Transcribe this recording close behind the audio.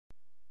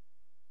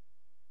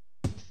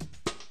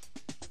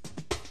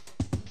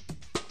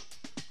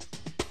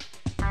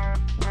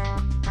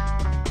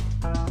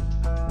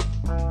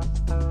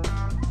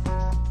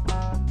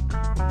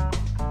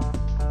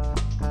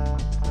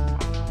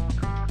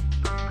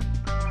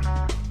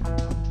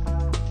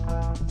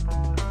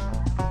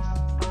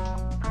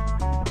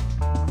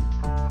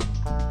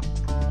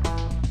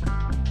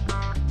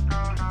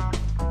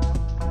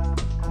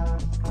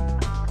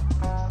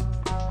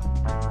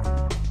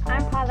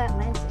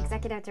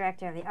Executive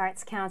Director of the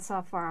Arts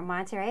Council for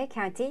Monterey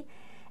County,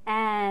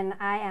 and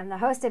I am the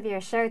host of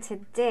your show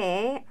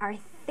today. Our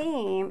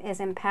theme is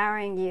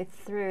empowering youth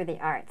through the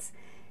arts.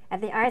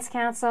 At the Arts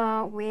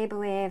Council, we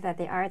believe that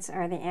the arts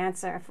are the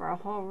answer for a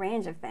whole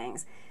range of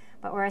things,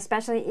 but we're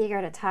especially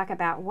eager to talk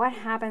about what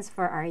happens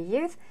for our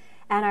youth.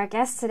 And our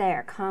guests today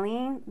are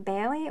Colleen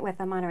Baily with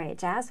the Monterey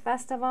Jazz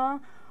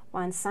Festival,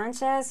 Juan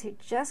Sanchez, who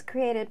just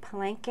created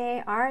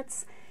Palenque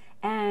Arts,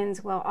 and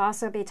we'll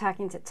also be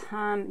talking to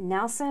Tom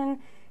Nelson,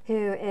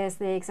 who is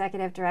the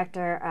Executive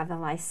Director of the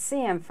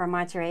Lyceum for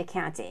Monterey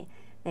County.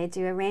 They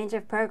do a range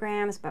of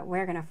programs, but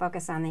we're going to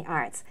focus on the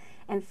arts.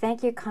 And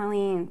thank you,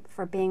 Colleen,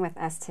 for being with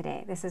us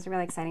today. This is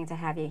really exciting to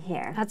have you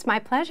here. That's my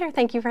pleasure.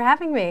 Thank you for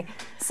having me.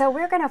 So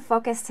we're going to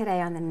focus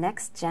today on the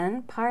next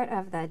gen part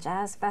of the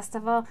Jazz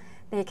Festival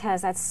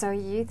because that's so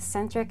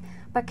youth-centric.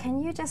 But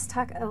can you just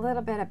talk a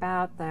little bit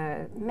about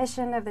the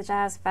mission of the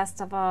Jazz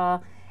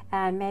Festival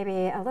and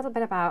maybe a little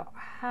bit about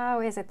how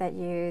is it that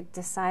you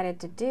decided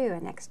to do a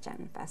Next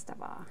Gen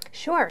Festival?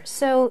 Sure.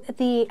 So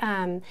the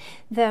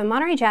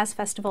Monterey Jazz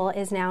Festival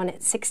is now in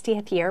its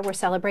 60th year. We're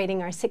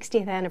celebrating our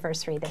 60th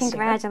anniversary this year.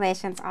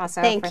 Congratulations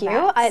also Thank for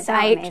you. That.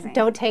 I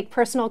don't take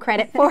personal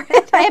credit for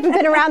it. I haven't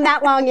been around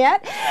that long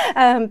yet.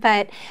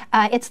 But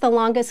it's the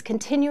longest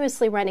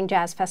continuously running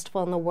jazz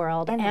festival in the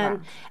world.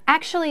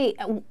 Actually,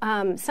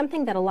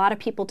 something that a lot of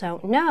people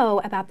don't know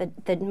about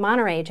the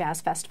Monterey Jazz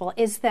Festival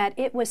is that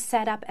it was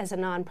set up as a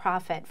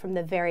nonprofit from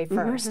the very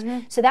first.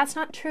 So that's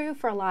not true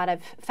for a lot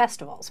of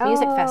festivals,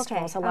 music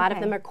festivals. A lot of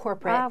them are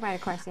corporate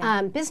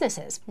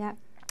businesses. Yeah.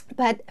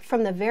 But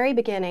from the very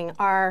beginning,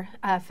 our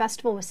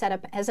festival was set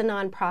up as a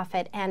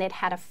nonprofit, and it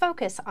had a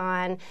focus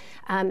on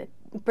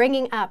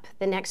bringing up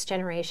the next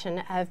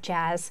generation of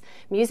jazz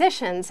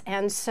musicians.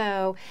 And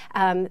so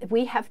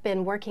we have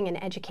been working in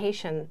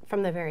education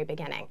from the very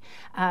beginning.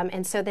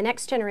 And so the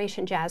Next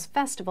Generation Jazz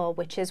Festival,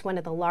 which is one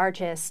of the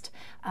largest,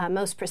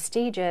 most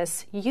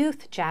prestigious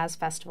youth jazz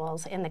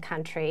festivals in the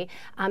country,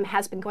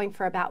 has been going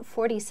for about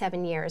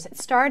 47 years. It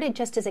started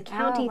just as a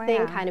county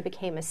thing, kind of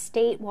became a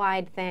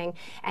statewide thing,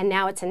 and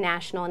now it's a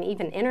national and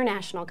even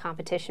international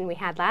competition. We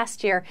had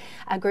last year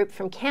a group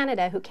from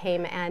Canada who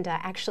came and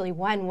actually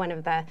won one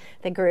of the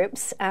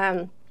groups.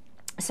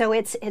 So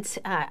it's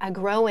a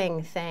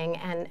growing thing,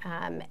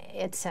 and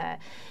it's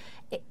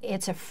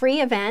a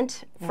free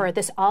event for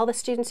all the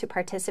students who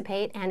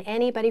participate, and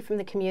anybody from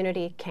the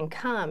community can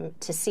come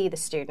to see the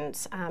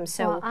students.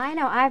 Well, I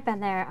know I've been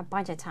there a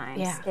bunch of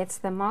times. Yeah. It's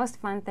the most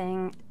fun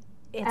thing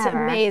It's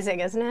ever. Amazing,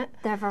 isn't it?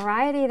 The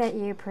variety that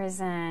you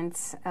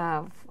present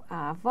of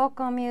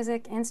vocal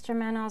music,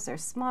 instrumentals,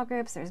 there's small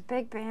groups, there's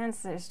big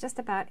bands, there's just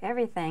about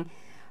everything.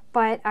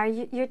 But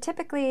you're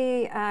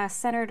typically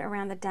centered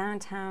around the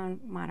downtown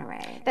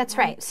Monterey. That's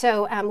right.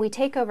 So we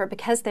take over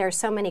because there are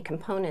so many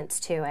components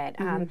to it.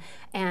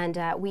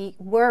 And we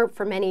were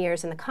for many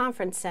years in the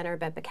conference center,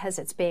 but because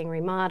it's being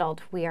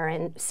remodeled, we are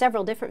in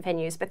several different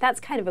venues. But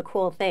that's kind of a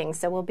cool thing.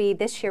 So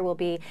this year we'll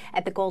be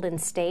at the Golden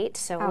State.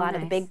 So a lot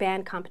of the big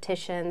band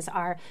competitions,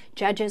 our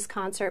judges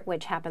concert,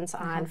 which happens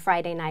on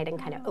Friday night and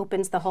kind of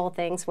opens the whole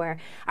things, where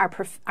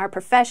our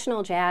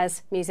professional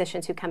jazz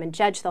musicians who come and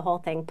judge the whole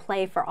thing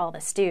play for all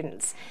the students.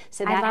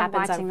 So that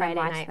happens on Friday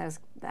night.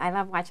 I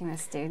love watching the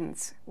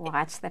students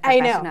watch the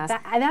professionals.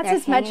 I know. That's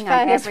as much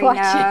fun as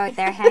watching. Note.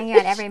 They're hanging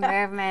on every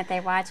movement.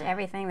 They watch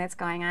everything that's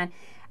going on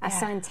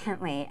so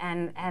intently.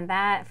 And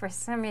that, for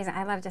some reason,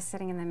 I love just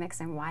sitting in the mix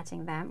and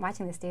watching them,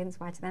 watching the students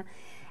watch them.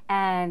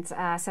 And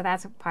so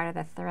that's part of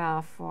the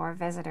thrill for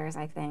visitors,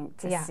 I think,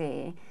 to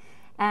see.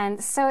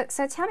 And so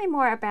tell me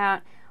more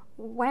about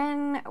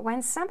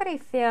when somebody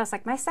feels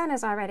like, my son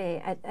is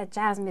already a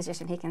jazz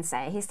musician, he can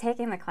say. He's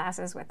taking the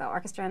classes with the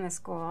orchestra in the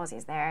schools.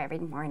 He's there every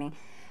morning.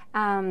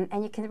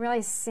 And you can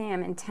really see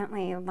him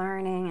intently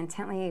learning,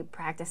 intently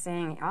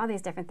practicing, all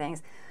these different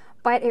things.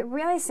 But it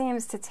really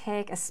seems to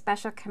take a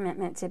special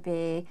commitment to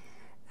be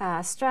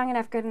strong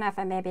enough, good enough,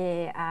 and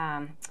maybe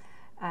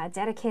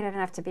dedicated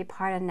enough to be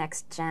part of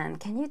Next Gen.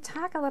 Can you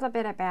talk a little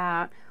bit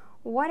about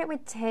what it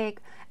would take,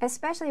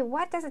 especially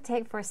what does it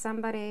take for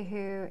somebody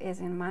who is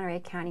in Monterey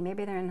County?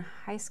 Maybe they're in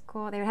high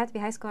school. They would have to be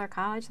high school or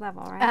college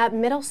level, right?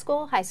 Middle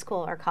school, high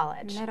school, or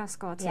college. Middle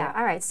school, too. Yeah.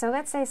 All right, so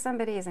let's say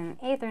somebody is in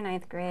 8th or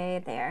 9th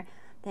grade.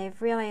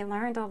 They've really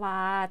learned a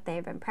lot.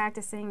 They've been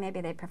practicing. Maybe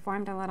they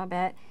performed a little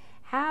bit.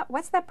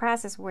 What's the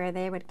process where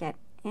they would get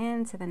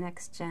into the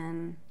Next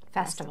Gen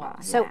Festival?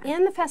 So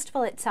in the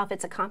festival itself,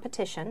 it's a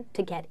competition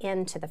to get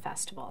into the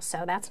festival.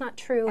 So that's not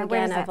true,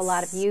 again, of a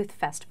lot of youth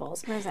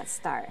festivals. Where does that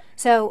start?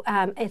 So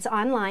it's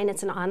online.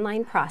 It's an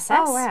online process.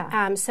 Oh,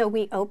 wow. So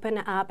we open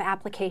up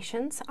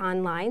applications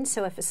online.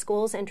 So if a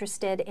school's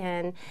interested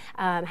in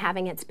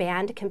having its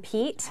band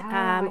compete,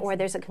 or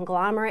there's a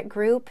conglomerate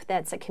group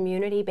that's a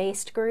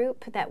community-based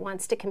group that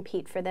wants to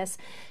compete for this,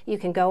 you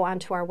can go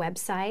onto our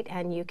website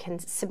and you can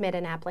submit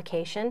an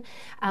application.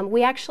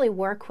 We actually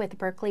work with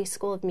Berklee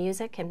School of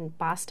Music and in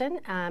Boston,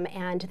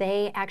 and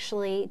they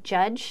actually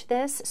judge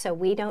this, so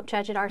we don't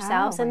judge it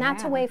ourselves. And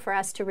that's a way for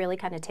us to really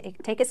kind of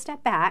take a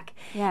step back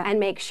and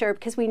make sure,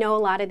 because we know a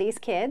lot of these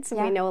kids,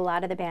 we know a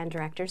lot of the band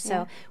directors,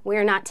 so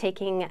we're not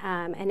taking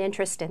an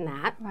interest in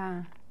that.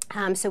 Wow.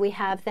 So we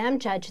have them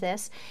judge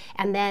this,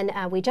 and then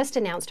we just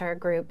announced our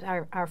group,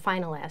 our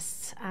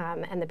finalists,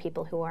 and the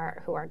people who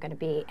are going to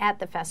be at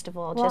the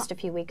festival just a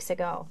few weeks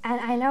ago.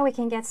 And I know we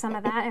can get some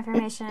of that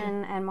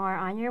information and more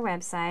on your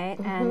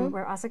website, and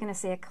we're also going to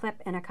see a clip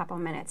in a couple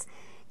minutes.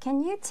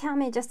 Can you tell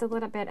me just a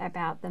little bit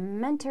about the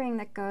mentoring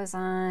that goes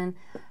on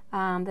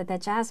that the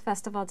Jazz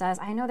Festival does?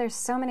 I know there's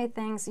so many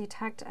things. You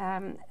talked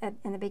in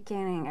the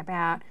beginning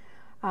about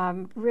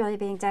really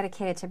being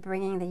dedicated to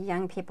bringing the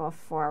young people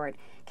forward.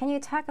 Can you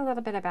talk a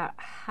little bit about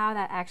how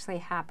that actually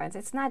happens?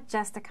 It's not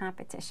just a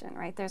competition,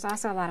 right? There's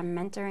also a lot of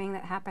mentoring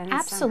that happens.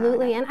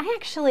 Absolutely, and I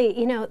actually,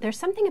 you know, there's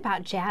something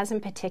about jazz in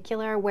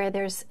particular where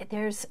there's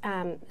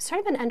sort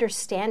of an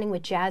understanding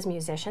with jazz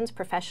musicians,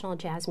 professional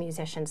jazz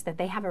musicians, that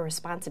they have a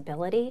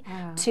responsibility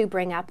to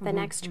bring up the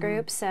next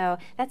group. So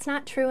that's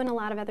not true in a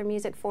lot of other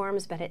music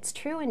forms, but it's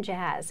true in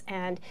jazz,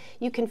 and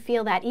you can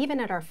feel that even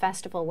at our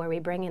festival where we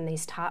bring in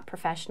these top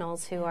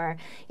professionals who are,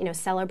 you know,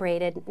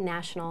 celebrated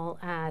national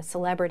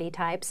celebrity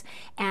types,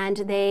 and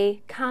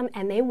they come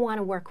and they want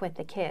to work with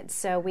the kids.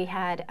 So we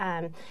had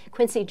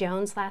Quincy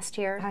Jones last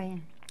year. Oh, yeah.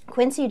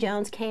 Quincy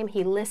Jones came,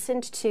 he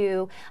listened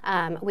to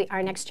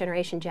our Next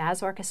Generation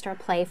Jazz Orchestra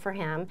play for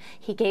him.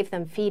 He gave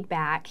them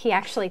feedback. He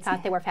actually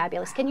thought they were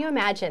fabulous. Can you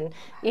imagine,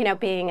 you know,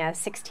 being a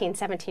 16,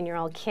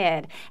 17-year-old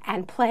kid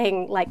and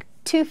playing like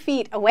 2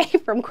 feet away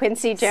from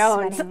Quincy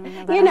Jones,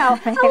 you know,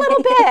 a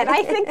little bit.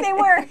 I think they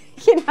were,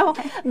 you know,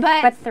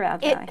 but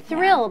thrilled. It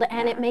thrilled,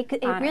 and it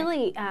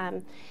really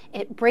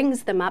it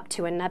brings them up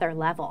to another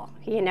level.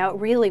 You know, it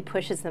really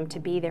pushes them to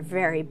be their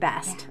very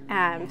best.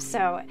 And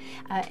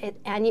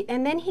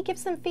then he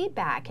gives them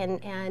feedback,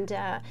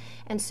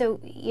 and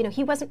so, you know,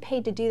 he wasn't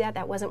paid to do that.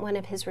 That wasn't one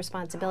of his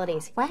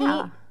responsibilities.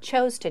 Wow. He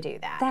chose to do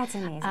that. That's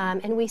amazing.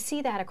 And we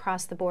see that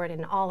across the board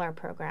in all our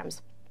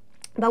programs.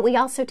 But we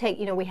also take,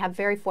 you know, we have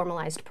very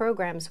formalized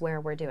programs where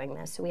we're doing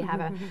this. So we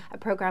have a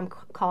program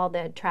called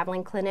the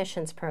Traveling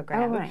Clinicians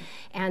Program. Oh, right.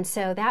 And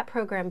so that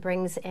program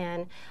brings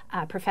in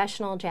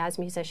professional jazz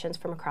musicians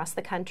from across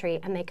the country,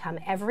 and they come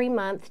every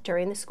month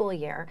during the school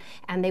year,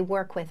 and they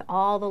work with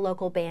all the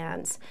local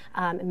bands,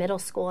 middle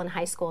school and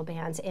high school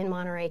bands in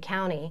Monterey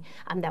County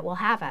that will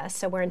have us.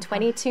 So we're in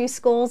 22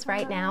 schools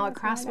right now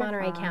across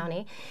Monterey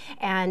County.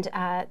 And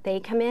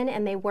they come in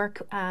and they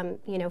work,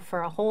 you know,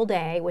 for a whole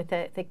day with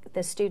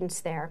the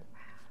students there,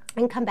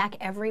 and come back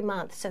every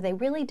month. So they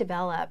really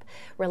develop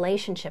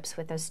relationships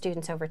with those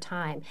students over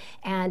time.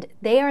 And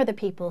they are the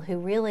people who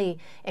really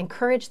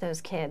encourage those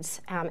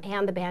kids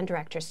and the band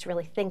directors to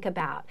really think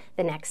about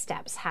the next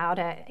steps, how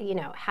to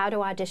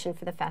audition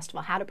for the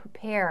festival, how to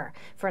prepare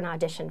for an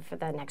audition for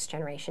the Next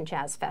Generation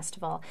Jazz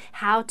Festival,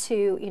 how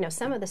to, you know,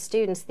 some of the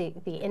students, the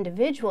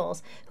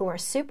individuals who are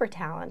super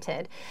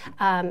talented,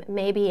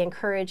 may be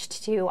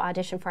encouraged to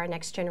audition for our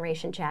Next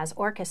Generation Jazz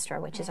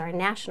Orchestra, which is our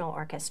national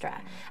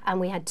orchestra.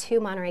 We had 2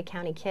 Monterey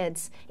County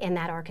kids in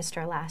that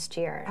orchestra last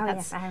year. Oh,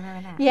 yes, I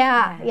remember that.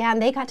 Yeah, and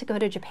they got to go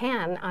to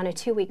Japan on a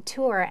 2-week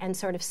tour and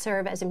sort of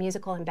serve as a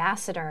musical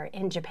ambassador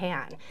in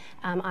Japan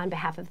on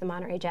behalf of the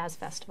Monterey Jazz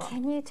Festival.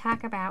 Can you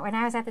talk about, when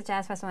I was at the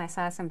Jazz Festival, I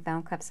saw some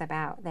film clips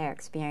about their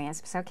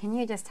experience. So can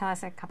you just tell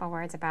us a couple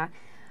words about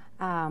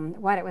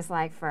what it was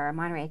like for a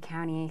Monterey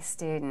County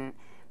student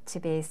to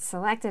be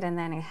selected and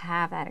then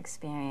have that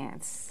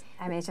experience?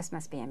 I mean, it just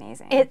must be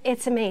amazing.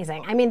 It's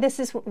amazing. I mean, this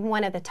is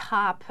one of the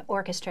top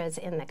orchestras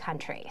in the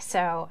country.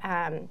 So,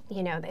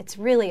 you know, it's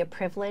really a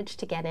privilege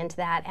to get into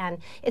that. And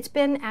it's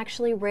been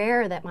actually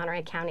rare that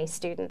Monterey County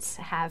students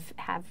have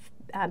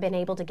been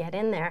able to get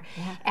in there.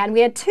 Yeah. And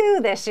we had 2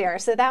 this year,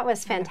 so that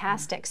was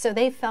fantastic. So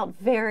they felt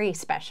very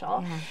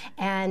special.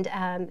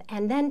 Yeah.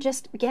 And then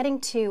just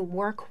getting to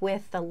work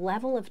with the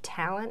level of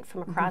talent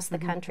from across the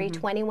country,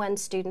 21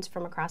 students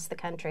from across the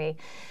country.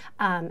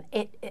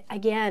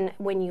 Again,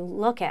 when you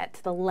look at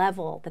the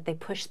level that they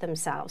push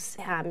themselves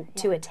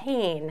to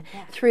attain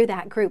through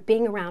that group,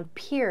 being around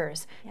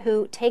peers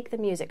who take the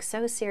music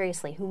so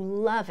seriously, who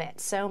love it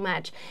so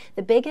much.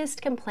 The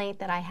biggest complaint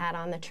that I had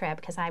on the trip,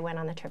 because I went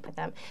on the trip with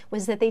them,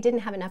 was that they didn't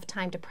have enough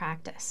time to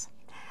practice.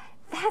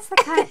 That's the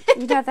kind,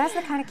 you know, that's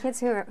the kind of kids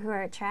who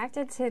are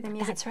attracted to the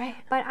music. That's right.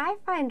 But I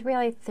find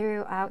really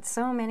throughout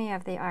so many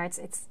of the arts,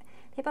 it's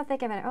people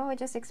think of it, oh,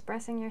 just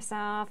expressing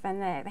yourself,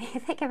 and they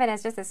think of it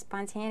as just a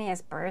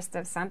spontaneous burst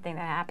of something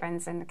that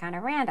happens and kind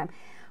of random.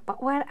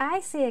 But what I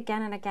see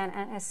again and again,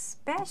 and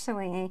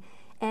especially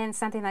in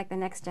something like the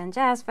Next Gen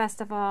Jazz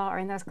Festival or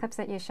in those clips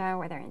that you show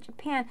where they're in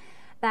Japan,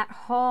 that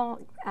whole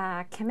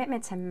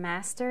commitment to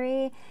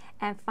mastery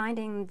and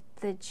finding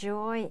the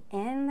joy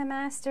in the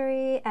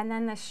mastery, and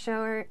then the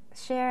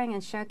sharing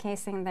and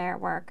showcasing their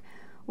work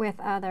with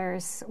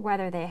others,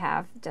 whether they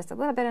have just a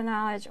little bit of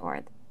knowledge or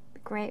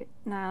great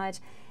knowledge,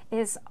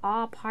 is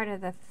all part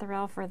of the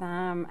thrill for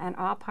them and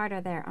all part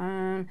of their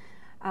own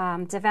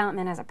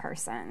development as a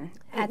person.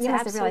 That's You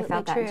must have really absolutely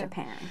felt that true. in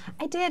Japan.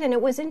 I did, and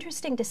it was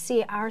interesting to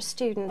see our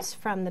students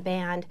from the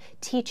band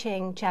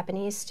teaching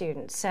Japanese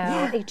students.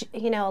 So,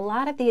 you know, a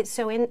lot of these,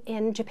 so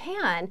in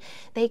Japan,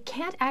 they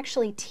can't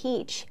actually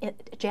teach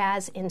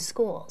jazz in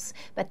schools,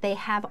 but they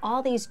have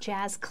all these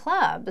jazz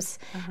clubs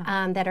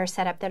that are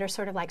set up that are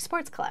sort of like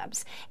sports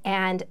clubs.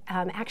 And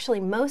actually,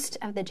 most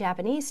of the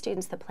Japanese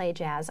students that play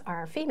jazz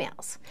are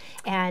females.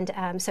 And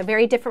so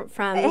very different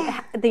from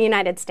the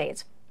United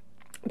States.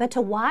 But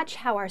to watch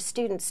how our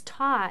students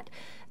taught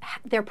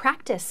their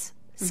practice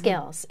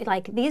skills,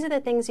 like these are the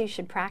things you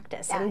should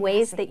practice and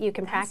ways that you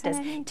can practice,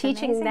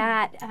 teaching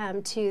that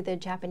to the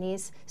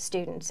Japanese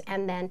students,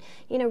 and then,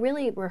 you know,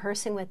 really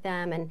rehearsing with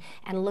them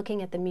and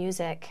looking at the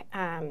music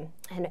and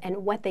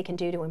what they can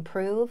do to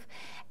improve.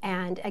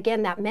 And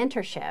again, that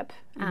mentorship,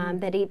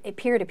 that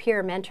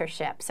peer-to-peer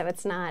mentorship. So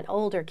it's not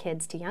older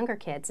kids to younger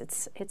kids,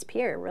 it's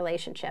peer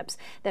relationships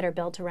that are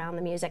built around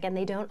the music, and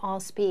they don't all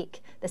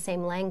speak the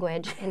same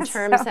language in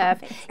terms of,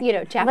 you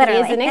know,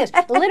 Japanese and English,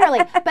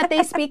 literally, but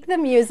they speak the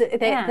music,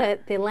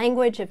 the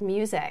language of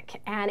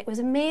music, and it was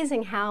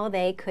amazing how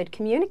they could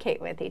communicate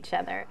with each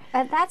other.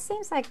 But that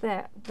seems like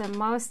the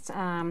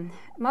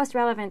most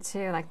relevant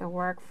to like the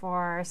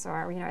workforce,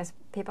 or, you know, as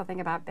people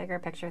think about bigger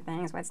picture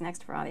things, what's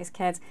next for all these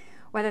kids,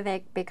 whether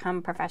they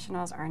become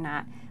professionals or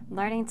not.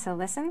 Learning to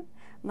listen,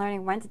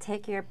 learning when to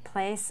take your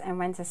place and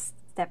when to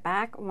step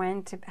back,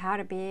 how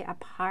to be a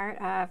part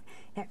of.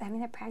 I mean,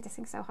 they're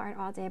practicing so hard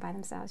all day by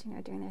themselves, you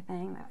know, doing their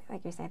thing.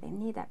 Like you said, they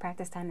need that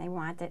practice time. They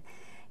want it.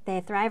 They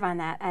thrive on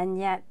that, and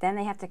yet then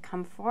they have to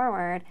come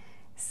forward,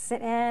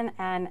 sit in,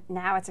 and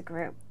now it's a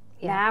group.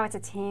 Now it's a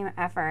team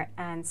effort,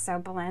 and so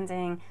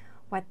blending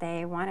what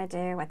they want to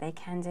do, what they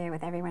can do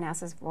with everyone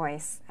else's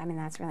voice. I mean,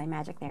 that's really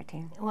magic there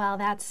too. Well,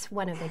 that's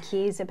one of the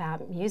keys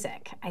about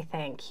music, I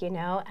think, you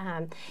know,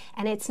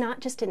 and it's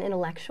not just an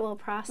intellectual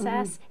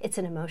process, it's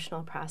an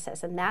emotional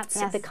process, and that's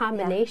the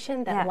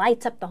combination that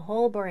lights up the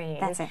whole brain.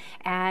 That's it.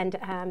 And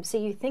so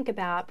you think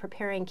about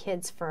preparing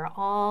kids for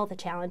all the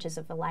challenges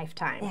of a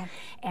lifetime,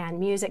 and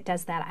music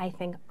does that, I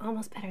think,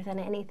 almost better than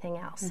anything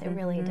else. It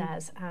really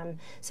does.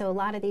 So a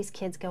lot of these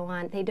kids go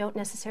on, they don't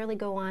necessarily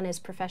go on as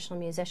professional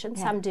musicians,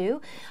 some do.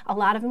 A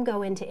lot of them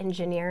go into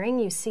engineering.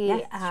 You see, you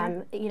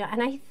know,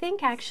 and I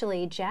think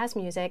actually jazz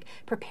music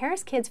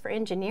prepares kids for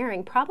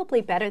engineering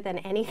probably better than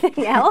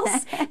anything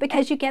else,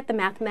 because you get the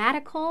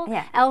mathematical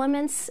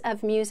elements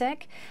of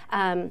music.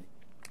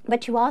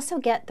 But you also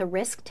get the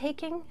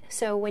risk-taking.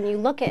 So when you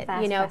look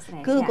at, you know,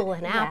 Google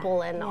and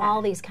Apple and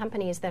all these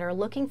companies that are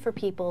looking for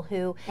people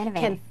who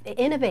can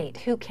innovate,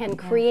 who can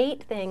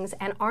create things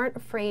and aren't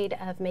afraid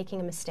of making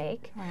a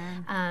mistake,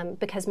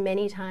 because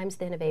many times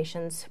the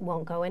innovations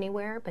won't go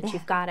anywhere, but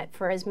you've got it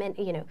for as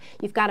many, you know,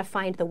 you've got to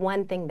find the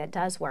one thing that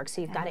does work, so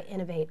you've got to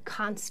innovate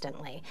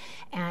constantly.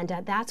 And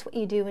that's what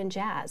you do in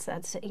jazz.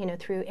 That's, you know,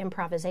 through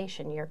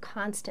improvisation. You're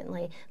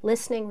constantly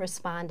listening,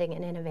 responding,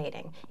 and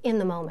innovating in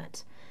the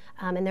moment.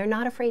 And they're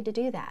not afraid to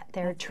do that.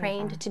 They're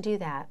trained to do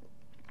that.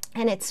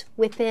 And it's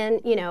within,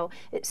 you know,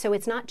 so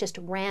it's not just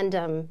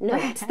random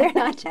notes. They're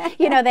not,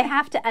 you know, they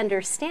have to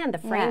understand the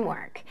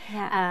framework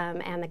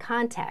and the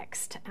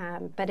context.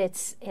 But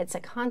it's a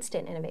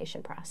constant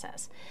innovation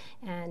process.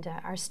 And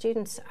our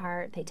students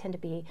they tend to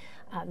be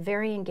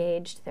very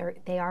engaged.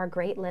 They are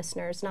great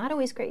listeners, not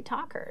always great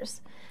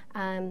talkers.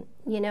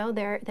 You know,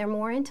 they're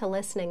more into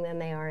listening than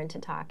they are into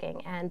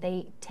talking, and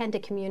they tend to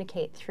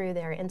communicate through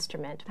their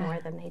instrument more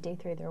than they do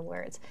through their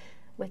words,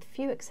 with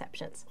few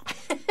exceptions.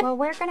 Well,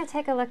 we're going to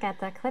take a look at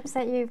the clips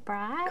that you've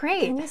brought.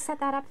 Great. Can you set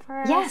that up for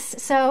us? Yes.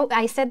 So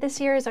I said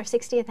this year is our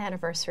 60th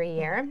anniversary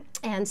year,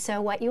 and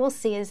so what you will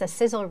see is a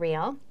sizzle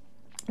reel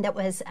that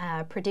was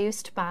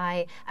produced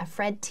by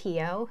Fred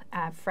Tio.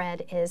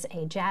 Fred is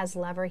a jazz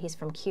lover. He's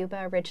from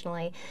Cuba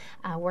originally,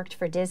 worked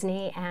for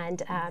Disney,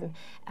 and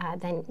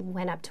then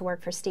went up to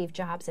work for Steve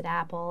Jobs at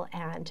Apple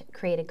and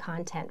created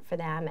content for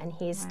them. And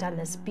he's done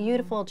this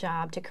beautiful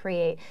job to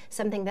create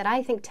something that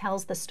I think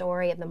tells the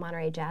story of the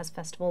Monterey Jazz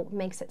Festival,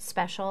 makes it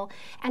special,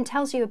 and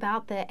tells you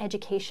about the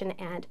education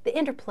and the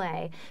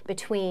interplay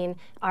between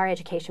our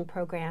education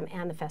program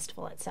and the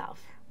festival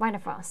itself.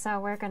 Wonderful. So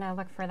we're going to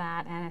look for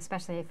that, and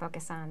especially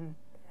focus on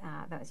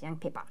those young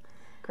people.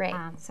 Great.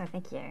 So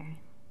thank you.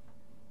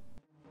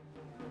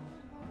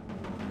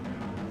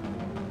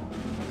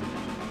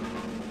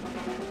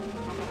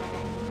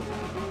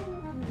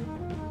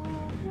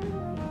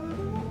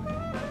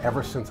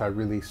 Ever since I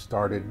really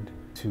started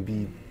to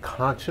be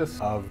conscious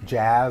of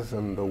jazz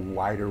and the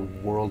wider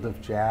world of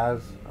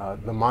jazz,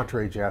 the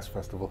Monterey Jazz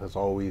Festival has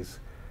always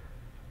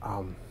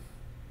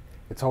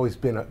it's always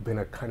been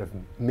a kind of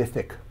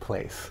mythic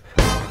place.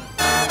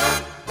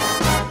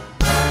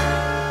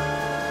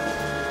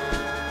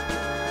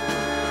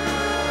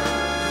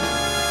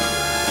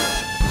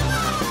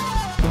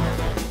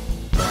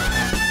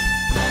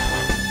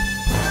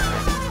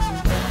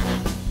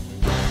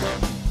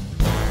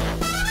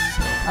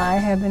 I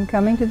have been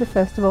coming to the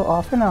festival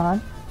off and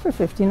on For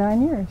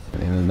 59 years.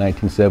 In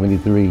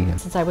 1973.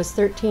 Since I was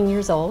 13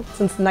 years old.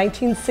 Since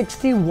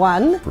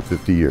 1961. For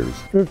 50 years.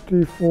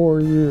 54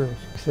 years.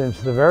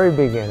 Since the very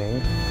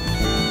beginning.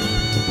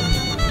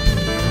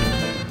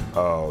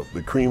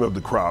 The cream of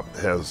the crop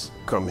has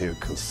come here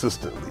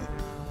consistently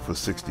for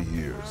 60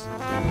 years.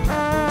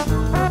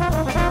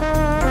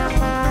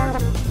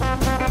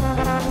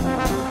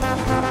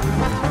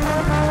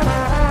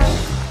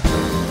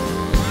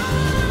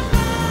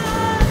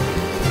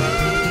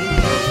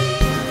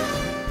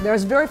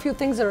 There's very few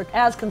things that are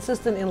as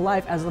consistent in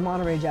life as the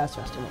Monterey Jazz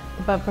Festival.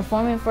 But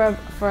performing for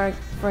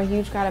a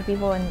huge crowd of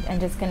people and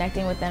just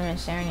connecting with them and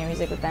sharing your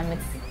music with them,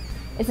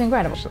 it's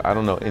incredible. I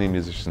don't know any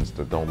musicians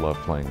that don't love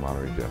playing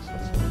Monterey Jazz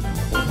Festival.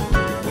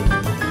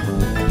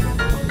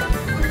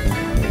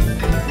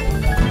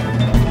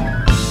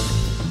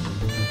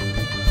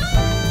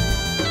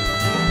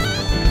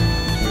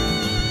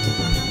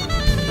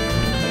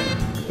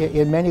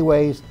 In many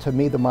ways, to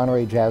me, the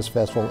Monterey Jazz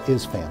Festival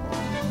is family.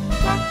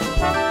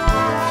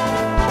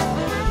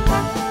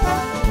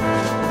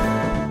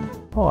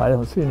 Oh, I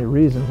don't see any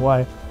reason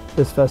why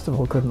this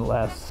festival couldn't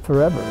last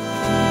forever.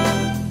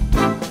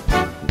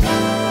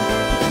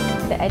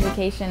 The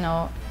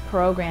educational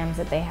programs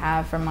that they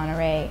have for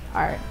Monterey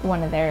are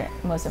one of their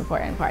most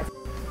important parts.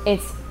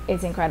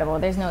 It's incredible.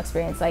 There's no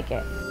experience like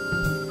it.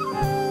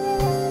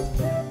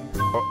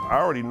 I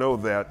already know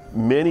that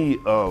many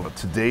of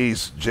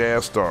today's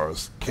jazz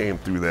stars came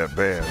through that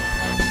band.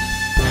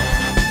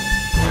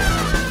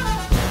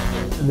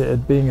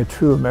 It being a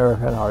true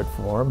American art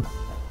form,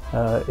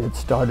 it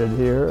started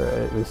here,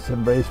 it was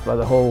embraced by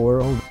the whole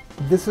world.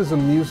 This is a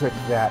music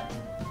that,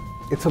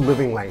 it's a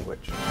living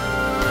language.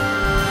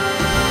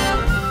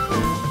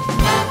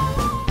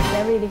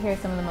 Get ready to hear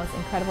some of the most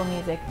incredible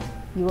music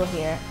you will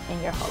hear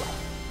in your whole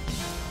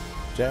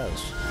life.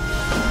 Jazz.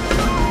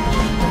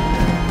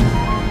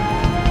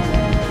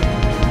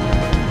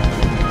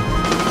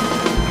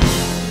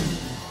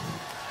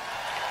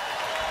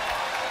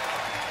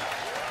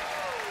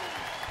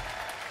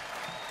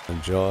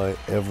 Enjoy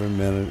every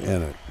minute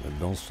in it and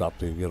don't stop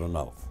till you get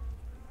enough.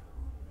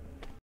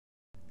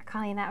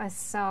 Colleen, that was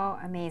so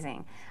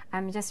amazing.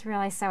 I'm just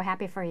really so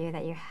happy for you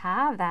that you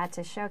have that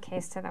to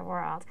showcase to the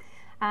world.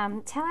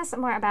 Tell us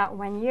more about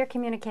when you're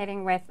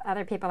communicating with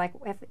other people. Like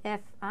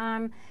if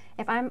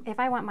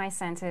I want my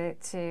son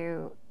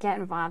to get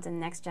involved in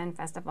Next Gen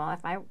Festival,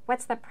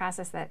 what's the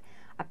process that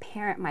a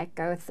parent might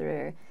go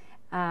through?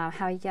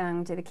 How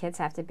young do the kids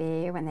have to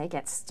be when they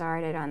get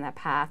started on the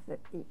path that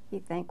you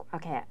think,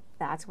 okay,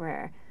 that's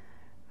where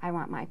I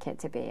want my kid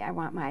to be. I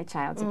want my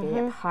child to be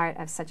a part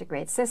of such a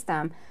great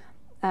system.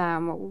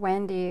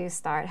 When do you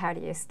start? How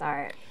do you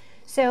start?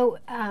 So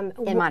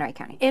in Monterey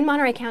County. In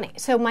Monterey County.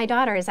 So my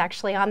daughter is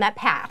actually on that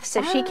path.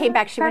 So she came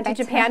back. She went to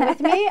Japan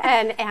with me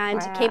and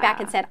Wow. came back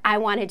and said, "I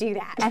want to do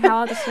that." And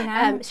how old is she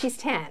now? She's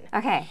 10.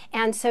 Okay.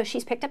 And so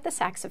she's picked up the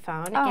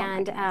saxophone. Oh,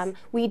 and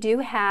we do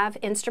have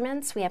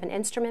instruments. We have an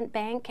instrument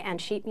bank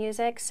and sheet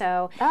music.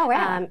 So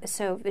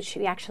so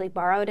she actually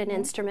borrowed an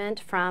instrument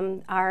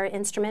from our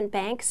instrument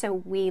bank. So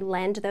we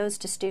lend those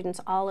to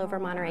students all over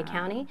Monterey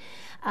County.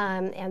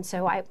 And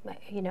so I,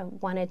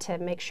 wanted to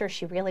make sure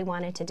she really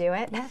wanted to do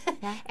it.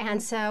 Yeah.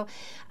 And so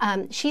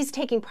she's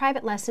taking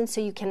private lessons,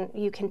 so you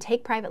can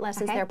take private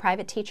lessons. Okay. There are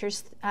private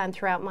teachers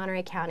throughout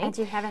Monterey County. And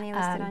do you have any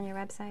listed on your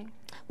website?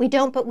 We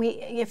don't, but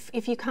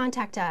if you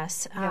contact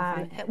us,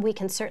 we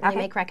can certainly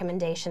make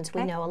recommendations.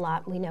 We know a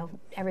lot. We know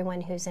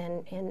everyone who's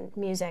in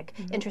music,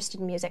 interested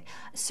in music.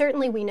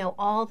 Certainly we know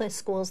all the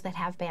schools that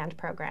have band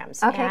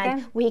programs. Okay,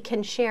 and good. we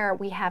can share,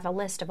 we have a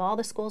list of all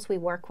the schools we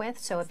work with,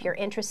 so if you're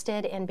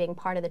interested in being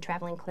part of the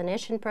traveling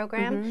clinician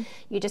program,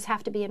 you just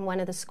have to be in one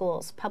of the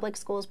schools. Public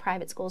schools,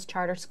 private schools,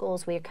 charter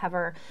schools, we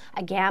cover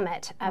a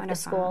gamut of the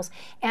schools.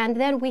 And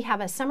then we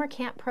have a summer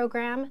camp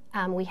program.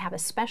 We have a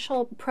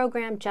special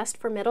program just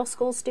for middle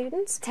school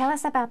students. Tell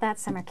us about that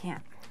summer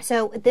camp.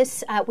 So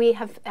this we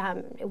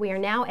are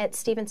now at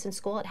Stevenson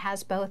School. It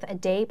has both a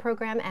day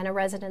program and a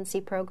residency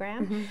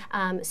program.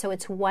 So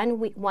it's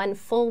one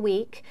full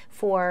week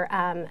for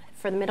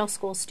the middle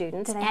school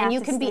students, and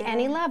you can be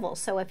any level.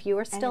 So if you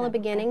are still a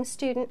beginning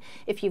student,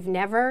 if you've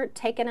never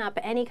taken up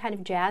any kind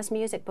of jazz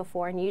music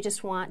before, and you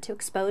just want to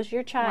expose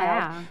your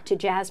child to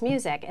jazz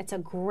music, it's a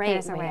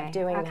great way of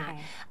doing that.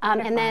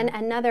 And then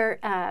another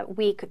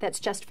week that's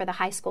just for the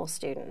high school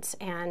students,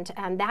 and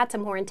that's a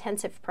more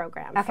intensive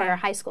program for our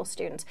high school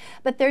students.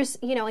 But there's,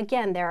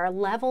 again, there are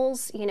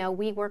levels.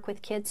 We work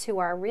with kids who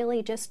are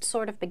really just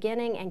sort of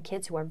beginning and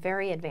kids who are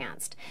very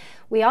advanced.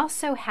 We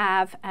also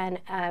have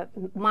a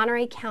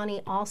Monterey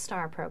County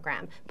All-Star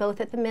program,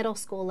 both at the middle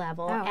school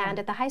level and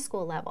at the high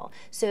school level.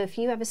 So if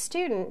you have a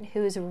student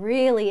who's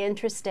really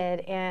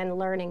interested in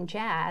learning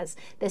jazz,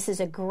 this is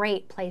a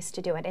great place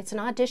to do it. It's an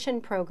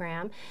audition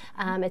program.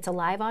 It's a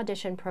live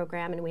audition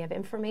program, and we have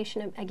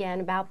information, again,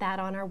 about that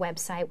on our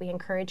website. We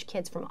encourage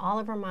kids from all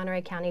over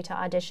Monterey County to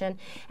audition,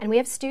 and we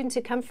have students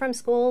who come from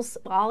schools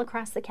all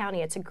across the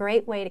county. It's a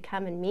great way to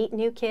come and meet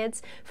new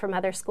kids from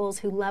other schools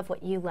who love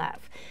what you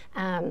love.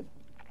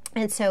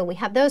 And so we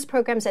have those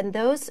programs, and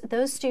those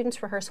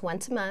students rehearse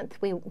once a month.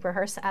 We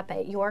rehearse up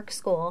at York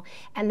School,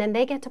 and then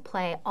they get to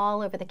play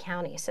all over the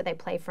county. So they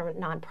play for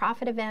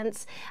nonprofit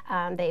events.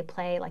 They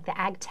play like the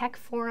Ag Tech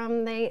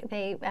Forum.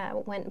 They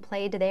went and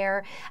played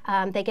there.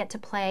 They get to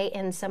play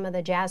in some of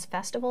the jazz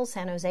festivals,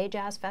 San Jose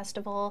Jazz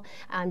Festival,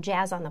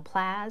 Jazz on the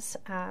Plaz.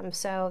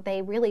 So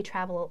they really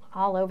travel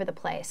all over the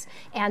place.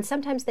 And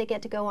sometimes they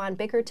get to go on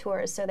bigger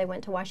tours. So they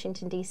went to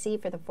Washington, D.C.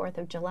 for the 4th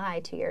of July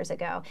 2 years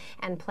ago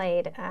and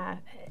played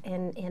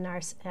in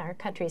our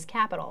country's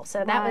capital.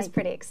 So that was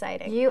pretty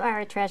exciting. You are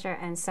a treasure,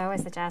 and so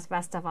is the Jazz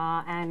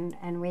Festival,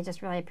 and we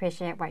just really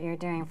appreciate what you're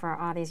doing for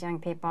all these young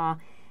people.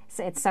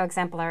 So it's so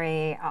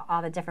exemplary,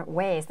 all the different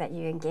ways that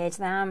you engage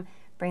them,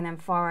 bring them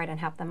forward, and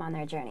help them on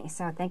their journey.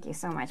 So thank you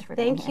so much for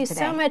being here today. Thank you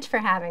so much for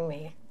having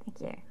me.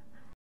 Thank you.